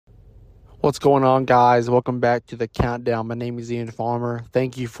What's going on, guys? Welcome back to the Countdown. My name is Ian Farmer.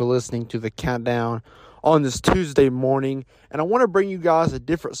 Thank you for listening to the Countdown on this Tuesday morning. And I want to bring you guys a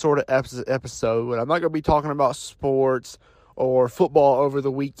different sort of episode. I'm not going to be talking about sports or football over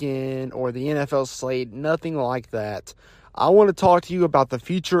the weekend or the NFL slate, nothing like that. I want to talk to you about the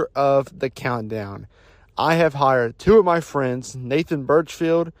future of the Countdown. I have hired two of my friends, Nathan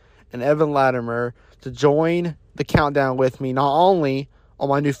Birchfield and Evan Latimer, to join the Countdown with me, not only on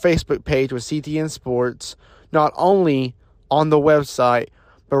my new Facebook page with CTN Sports, not only on the website,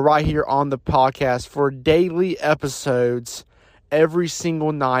 but right here on the podcast for daily episodes. Every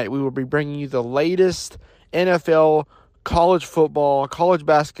single night, we will be bringing you the latest NFL, college football, college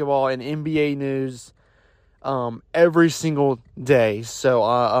basketball, and NBA news every single day.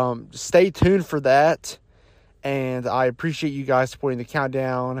 So stay tuned for that, and I appreciate you guys supporting the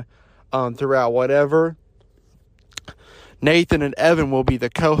Countdown throughout whatever. Nathan and Evan will be the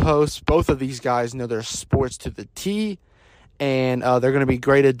co-hosts. Both of these guys know their sports to the T, and they're going to be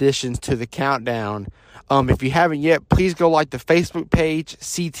great additions to the Countdown. If you haven't yet, please go like the Facebook page,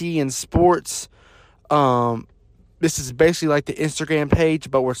 CTN Sports. This is basically like the Instagram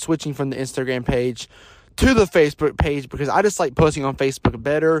page, but we're switching from the Instagram page to the Facebook page because I just like posting on Facebook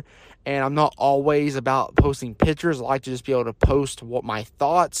better, and I'm not always about posting pictures. I like to just be able to post what my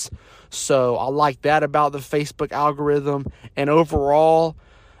thoughts. So I like that about the Facebook algorithm. And overall,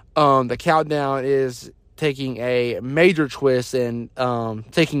 the Countdown is taking a major twist and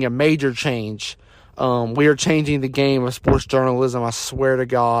taking a major change. We are changing the game of sports journalism, I swear to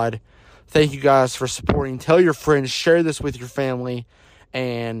God. Thank you guys for supporting. Tell your friends, share this with your family.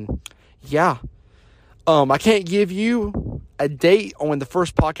 And yeah. I can't give you a date on when the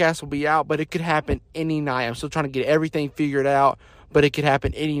first podcast will be out, but it could happen any night. I'm still trying to get everything figured out, but it could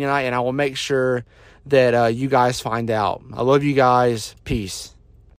happen any night, and I will make sure that you guys find out. I love you guys. Peace.